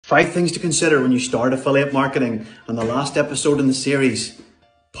5 things to consider when you start affiliate marketing, and the last episode in the series,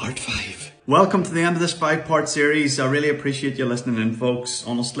 part 5. Welcome to the end of this 5-part series. I really appreciate you listening in, folks.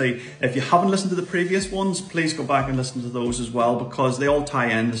 Honestly, if you haven't listened to the previous ones, please go back and listen to those as well, because they all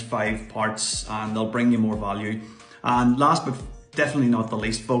tie in as 5 parts and they'll bring you more value. And last but definitely not the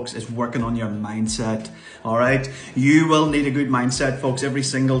least, folks, is working on your mindset. All right, you will need a good mindset, folks, every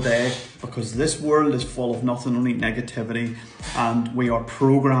single day, because this world is full of nothing only negativity, and we are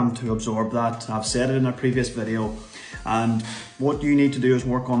programmed to absorb that. I've said it in a previous video. And what you need to do is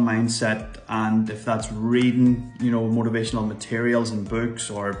work on mindset, and if that's reading, motivational materials and books,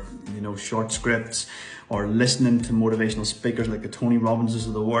 or short scripts, or listening to motivational speakers like the Tony Robbinses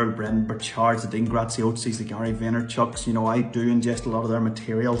of the world, Brendon Burchards, the Dean Graziosis, the Gary Vaynerchuks, I do ingest a lot of their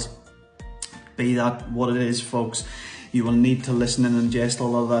materials. Be that what it is, folks, you will need to listen and ingest a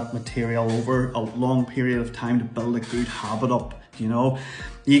lot of that material over a long period of time to build a good habit up.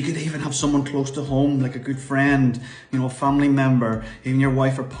 You could even have someone close to home, like a good friend, a family member, even your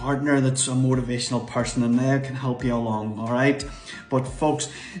wife or partner that's a motivational person, and they can help you along, all right? But folks,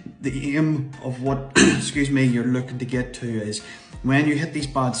 the aim of what, you're looking to get to is, when you hit these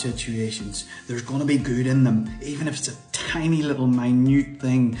bad situations, there's going to be good in them, even if it's a tiny little minute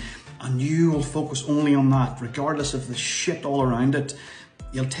thing, and you will focus only on that, regardless of the shit all around it.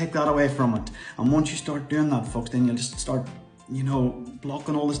 You'll take that away from it. And once you start doing that, folks, then you'll just start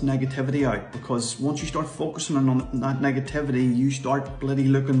blocking all this negativity out, because once you start focusing on that negativity, you start bloody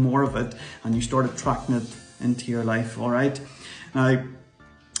looking more of it, and you start attracting it into your life, all right? Now,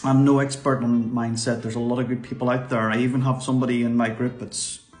 I'm no expert on mindset. There's a lot of good people out there. I even have somebody in my group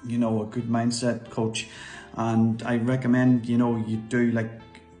that's, a good mindset coach, and I recommend, you do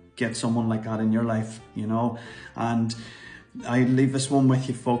get someone like that in your life, and I leave this one with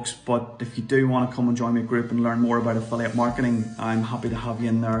you, folks. But if you do want to come and join my group and learn more about affiliate marketing, I'm happy to have you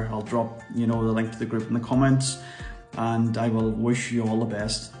in there. I'll drop, the link to the group in the comments, and I will wish you all the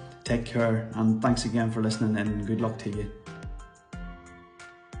best. Take care, and thanks again for listening, and good luck to you.